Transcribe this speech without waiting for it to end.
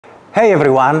Hey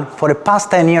everyone! For the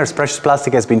past 10 years, Precious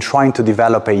Plastic has been trying to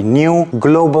develop a new,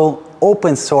 global,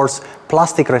 open source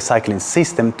plastic recycling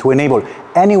system to enable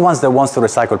anyone that wants to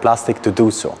recycle plastic to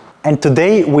do so. And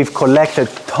today we've collected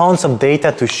tons of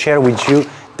data to share with you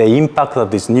the impact of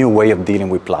this new way of dealing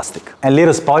with plastic. And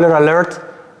little spoiler alert,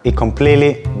 it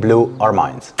completely blew our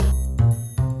minds.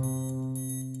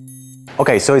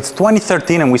 Okay, so it's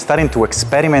 2013 and we're starting to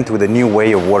experiment with a new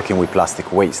way of working with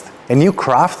plastic waste. A new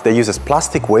craft that uses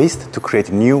plastic waste to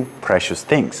create new precious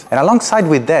things. And alongside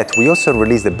with that, we also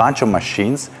released a bunch of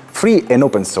machines, free and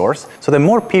open source, so that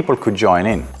more people could join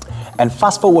in. And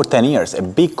fast forward 10 years, a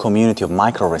big community of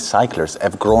micro-recyclers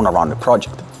have grown around the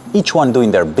project, each one doing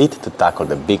their bit to tackle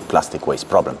the big plastic waste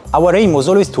problem. Our aim was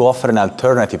always to offer an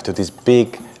alternative to these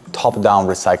big top-down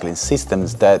recycling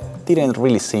systems that didn't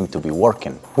really seem to be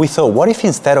working. We thought, what if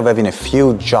instead of having a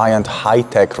few giant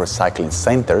high-tech recycling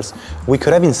centers, we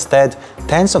could have instead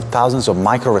tens of thousands of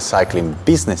micro-recycling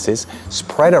businesses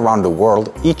spread around the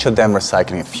world, each of them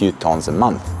recycling a few tons a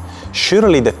month.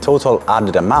 Surely the total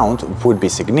added amount would be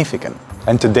significant.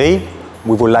 And today,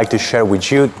 we would like to share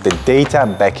with you the data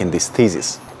backing this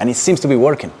thesis. And it seems to be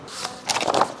working.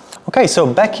 Okay, so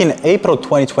back in April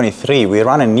 2023, we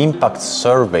ran an impact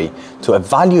survey to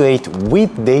evaluate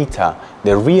with data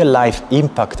the real-life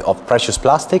impact of precious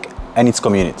plastic and its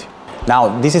community.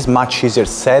 Now, this is much easier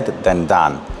said than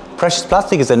done. Precious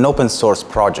Plastic is an open source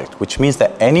project, which means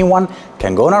that anyone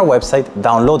can go on our website,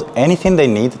 download anything they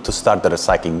need to start the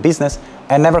recycling business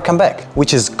and never come back,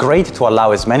 which is great to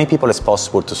allow as many people as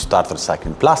possible to start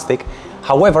recycling plastic.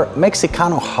 However, makes it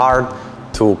kind of hard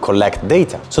to collect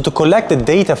data. So to collect the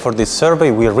data for this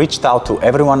survey, we reached out to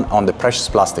everyone on the Precious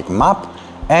Plastic map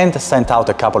and sent out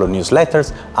a couple of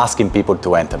newsletters asking people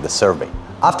to enter the survey.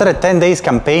 After a 10 days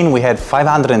campaign, we had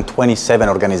 527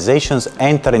 organizations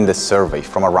entering the survey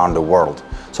from around the world.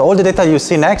 So all the data you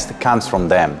see next comes from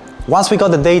them. Once we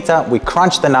got the data, we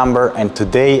crunched the number, and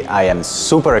today I am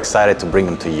super excited to bring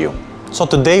them to you. So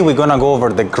today we're gonna go over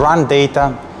the grand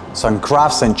data, some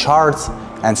graphs and charts,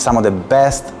 and some of the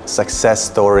best success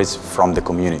stories from the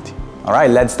community. All right,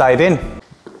 let's dive in.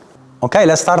 Okay,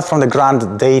 let's start from the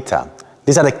grand data.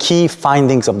 These are the key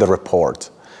findings of the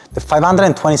report. The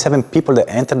 527 people that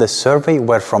entered the survey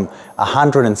were from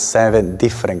 107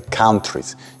 different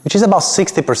countries, which is about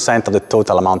 60% of the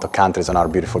total amount of countries on our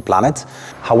beautiful planet.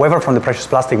 However, from the Precious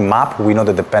Plastic map, we know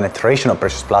that the penetration of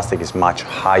precious plastic is much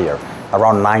higher,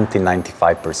 around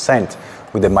 90–95%.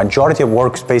 with the majority of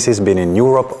workspaces being in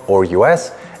Europe or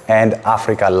US, and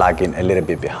Africa lagging a little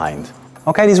bit behind.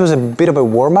 Okay, this was a bit of a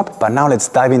warm-up, but now let's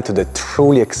dive into the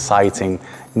truly exciting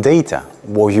data,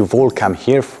 what you've all come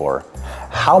here for.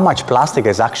 How much plastic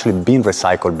has actually been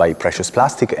recycled by Precious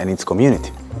Plastic and its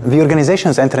community? The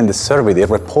organizations entering the survey, they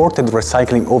reported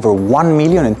recycling over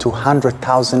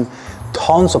 1,200,000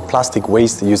 tons of plastic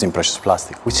waste using Precious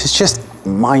Plastic, which is just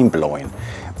mind-blowing.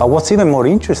 But what's even more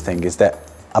interesting is that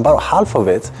about half of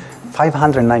it,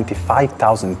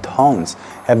 595,000 tons,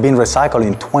 have been recycled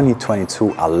in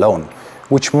 2022 alone,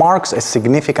 which marks a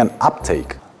significant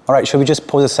uptake. All right, should we just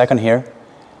pause a second here?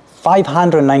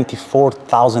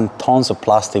 594,000 tons of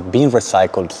plastic being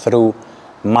recycled through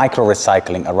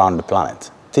micro-recycling around the planet.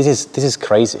 This is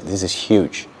crazy, this is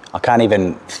huge. I can't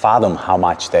even fathom how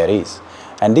much that is.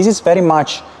 And this is very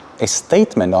much a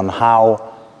statement on how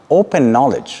open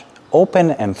knowledge,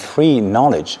 open and free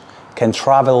knowledge, can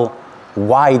travel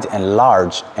wide and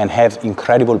large and have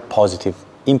incredible positive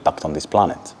impact on this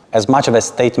planet. As much of a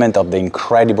statement of the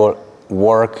incredible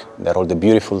work that all the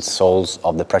beautiful souls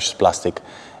of the Precious Plastic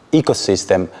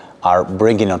ecosystem are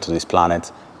bringing onto this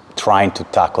planet, trying to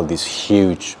tackle this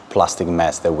huge plastic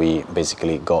mess that we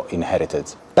basically got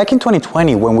inherited. Back in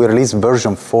 2020, when we released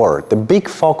version 4, the big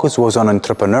focus was on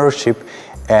entrepreneurship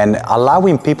and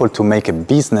allowing people to make a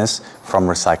business from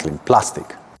recycling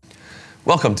plastic.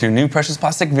 Welcome to a new Precious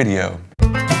Plastic video.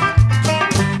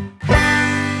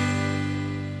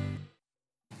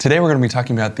 Today we're going to be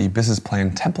talking about the business plan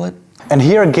template. And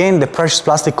here again, the Precious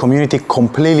Plastic community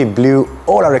completely blew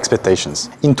all our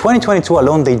expectations. In 2022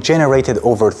 alone, they generated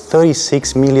over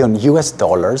 $36 million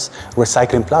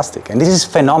recycling plastic. And this is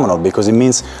phenomenal because it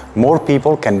means more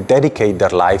people can dedicate their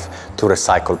life to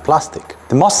recycle plastic.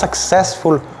 The most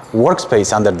successful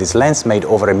workspace under this lens made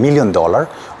over $1 million,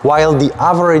 while the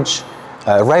average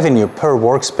revenue per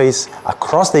workspace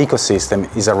across the ecosystem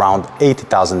is around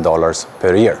 $80,000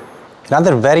 per year.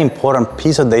 Another very important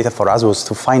piece of data for us was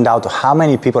to find out how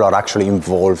many people are actually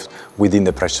involved within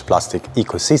the Precious Plastic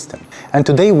ecosystem. And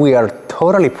today we are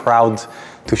totally proud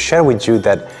to share with you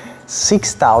that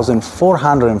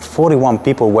 6,441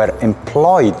 people were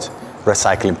employed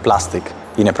recycling plastic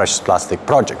in a Precious Plastic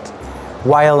project,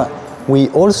 while we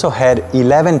also had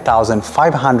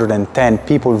 11,510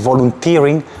 people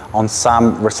volunteering on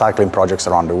some recycling projects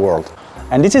around the world.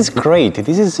 And this is great.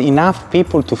 This is enough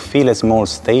people to fill a small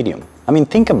stadium. I mean,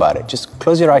 think about it. Just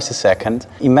close your eyes a second.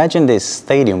 Imagine this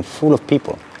stadium full of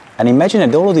people. And imagine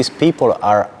that all of these people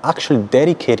are actually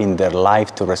dedicating their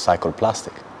life to recycle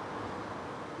plastic.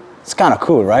 It's kind of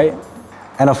cool, right?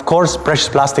 And of course, precious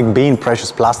plastic being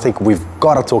precious plastic, we've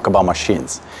got to talk about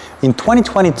machines. In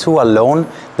 2022 alone,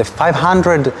 the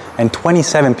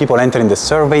 527 people entering the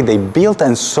survey, they built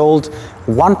and sold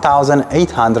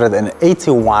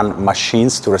 1,881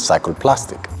 machines to recycle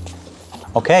plastic.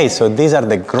 Okay, so these are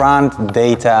the grand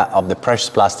data of the Precious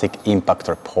Plastic Impact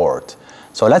Report.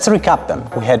 So let's recap them.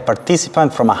 We had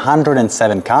participants from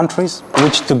 107 countries,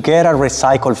 which together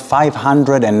recycled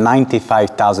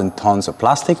 595,000 tons of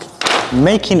plastic,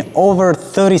 making over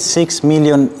 36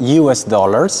 million US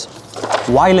dollars,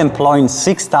 while employing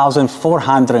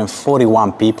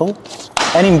 6,441 people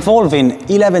and involving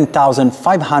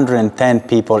 11,510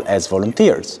 people as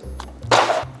volunteers.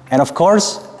 And of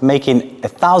course, making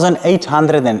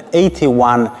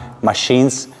 1,881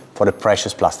 machines for the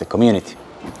precious plastic community.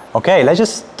 Okay, let's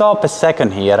just stop a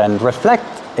second here and reflect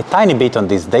a tiny bit on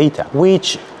this data,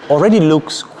 which already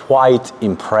looks quite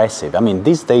impressive. I mean,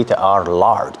 these data are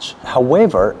large.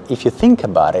 However, if you think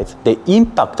about it, the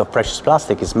impact of precious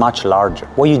plastic is much larger.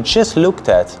 What you just looked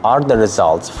at are the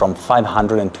results from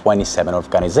 527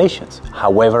 organizations.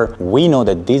 However, we know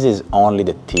that this is only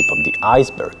the tip of the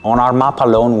iceberg. On our map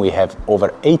alone, we have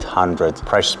over 800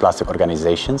 precious plastic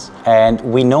organizations, and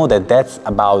we know that that's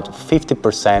about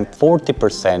 50%,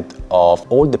 40% of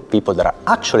all the people that are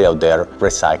actually out there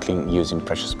recycling using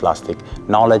precious plastic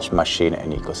knowledge, machine,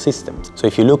 and ecosystem. So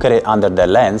if you look at it under the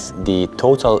lens, the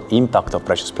total impact of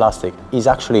precious plastic is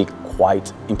actually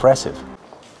quite impressive.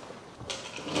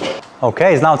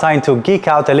 Okay, it's now time to geek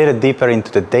out a little deeper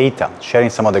into the data, sharing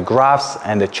some of the graphs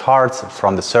and the charts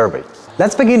from the survey.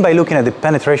 Let's begin by looking at the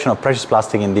penetration of precious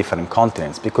plastic in different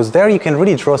continents, because there you can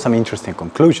really draw some interesting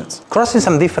conclusions. Crossing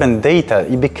some different data,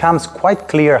 it becomes quite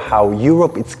clear how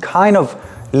Europe is kind of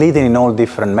leading in all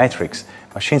different metrics.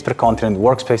 Machines per continent,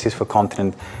 workspaces for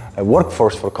continent,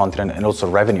 workforce for continent, and also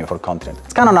revenue for continent.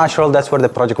 It's kind of natural, that's where the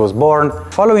project was born.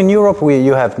 Following Europe,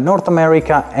 you have North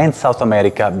America and South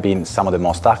America being some of the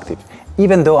most active,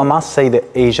 even though I must say that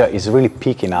Asia is really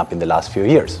picking up in the last few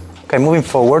years. Okay, moving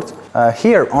forward,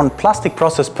 here on plastic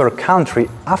process per country,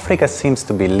 Africa seems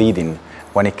to be leading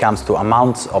when it comes to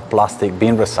amounts of plastic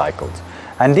being recycled.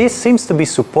 And this seems to be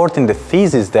supporting the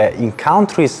thesis that in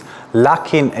countries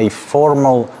lacking a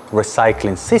formal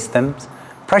recycling system,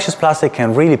 precious plastic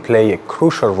can really play a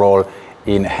crucial role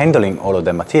in handling all of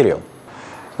the material.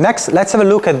 Next, let's have a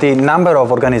look at the number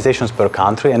of organizations per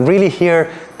country, and really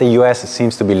here the US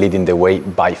seems to be leading the way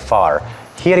by far.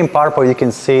 Here in purple you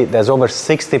can see there's over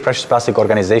 60 precious plastic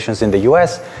organizations in the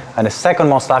US, and the second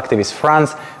most active is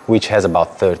France, which has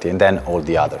about 30, and then all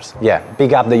the others. Yeah,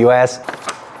 big up the US.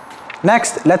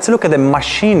 Next, let's look at the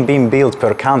machine being built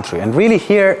per country, and really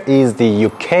here is the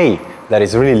UK that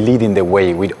is really leading the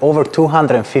way with over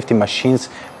 250 machines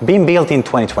being built in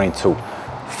 2022,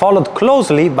 followed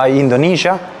closely by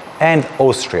Indonesia and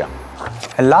Austria.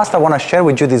 And last, I want to share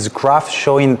with you this graph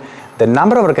showing the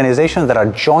number of organizations that are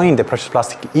joining the precious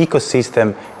plastic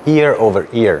ecosystem year over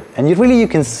year. And you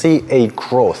can see a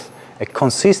growth, a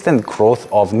consistent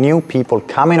growth of new people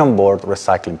coming on board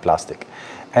recycling plastic.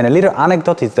 And a little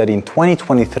anecdote is that in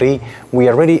 2023, we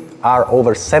already are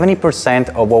over 70%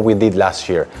 of what we did last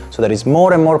year. So there is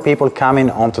more and more people coming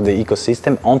onto the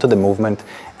ecosystem, onto the movement,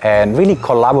 and really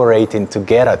collaborating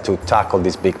together to tackle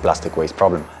this big plastic waste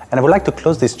problem. And I would like to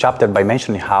close this chapter by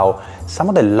mentioning how some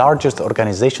of the largest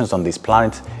organizations on this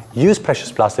planet use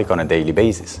precious plastic on a daily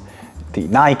basis. The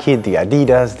Nike, the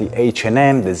Adidas, the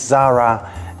H&M, the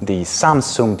Zara, the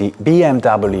Samsung, the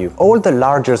BMW, all the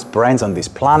largest brands on this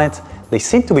planet, they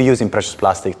seem to be using precious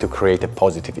plastic to create a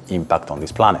positive impact on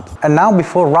this planet. And now,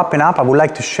 before wrapping up, I would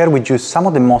like to share with you some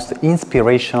of the most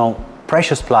inspirational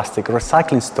precious plastic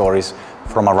recycling stories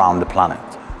from around the planet.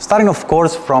 Starting, of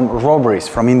course, from Robberies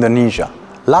from Indonesia.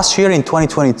 Last year in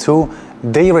 2022,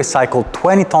 they recycled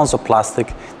 20 tons of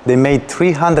plastic, they made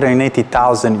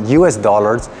 380,000 US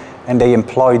dollars, and they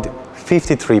employed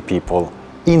 53 people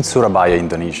in Surabaya,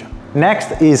 Indonesia.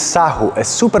 Next is Sahu, a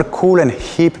super cool and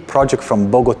hip project from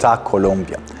Bogota,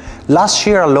 Colombia. Last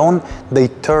year alone, they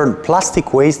turned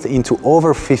plastic waste into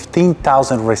over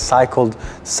 15,000 recycled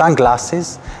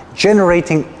sunglasses,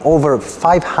 generating over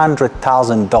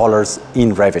 $500,000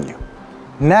 in revenue.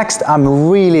 Next, I'm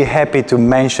really happy to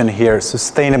mention here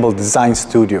Sustainable Design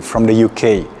Studio from the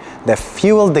UK that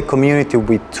fueled the community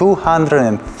with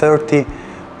 230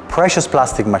 precious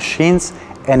plastic machines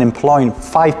and employing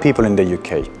 5 people in the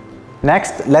UK.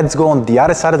 Next, let's go on the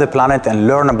other side of the planet and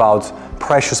learn about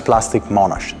Precious Plastic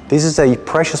Monash. This is a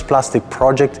precious plastic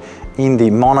project in the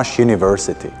Monash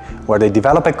University, where they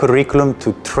develop a curriculum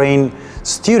to train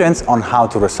students on how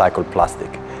to recycle plastic.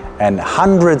 And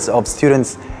hundreds of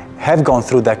students have gone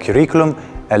through that curriculum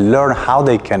and learn how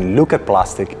they can look at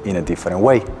plastic in a different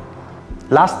way.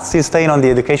 Last, still staying on the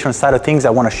education side of things, I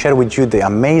want to share with you the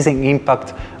amazing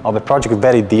impact of a project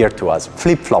very dear to us,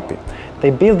 Flip-Floppy.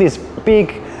 They built this big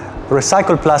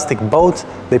recycled plastic boat,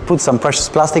 they put some precious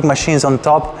plastic machines on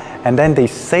top, and then they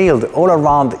sailed all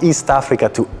around East Africa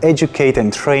to educate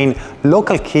and train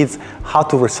local kids how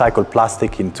to recycle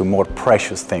plastic into more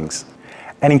precious things.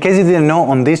 And in case you didn't know,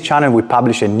 on this channel we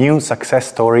publish a new success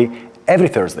story every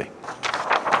Thursday.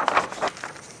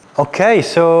 Okay,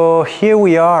 so here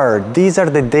we are. These are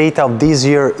the data of this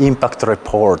year's impact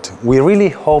report. We really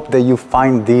hope that you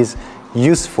find this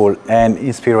useful and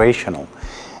inspirational.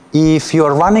 If you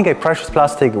are running a precious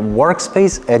plastic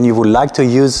workspace and you would like to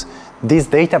use this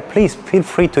data, please feel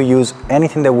free to use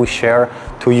anything that we share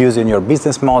to use in your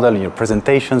business model, in your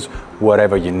presentations,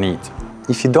 whatever you need.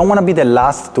 If you don't want to be the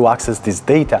last to access this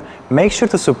data, make sure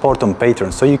to support on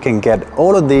Patreon so you can get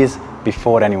all of this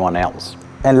before anyone else.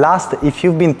 And last, if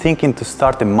you've been thinking to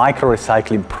start a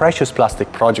micro-recycling precious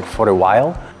plastic project for a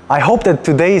while, I hope that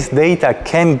today's data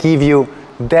can give you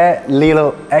that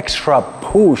little extra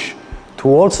push to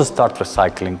also start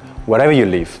recycling wherever you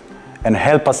live and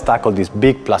help us tackle this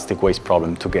big plastic waste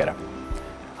problem together.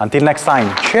 Until next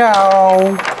time,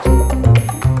 ciao!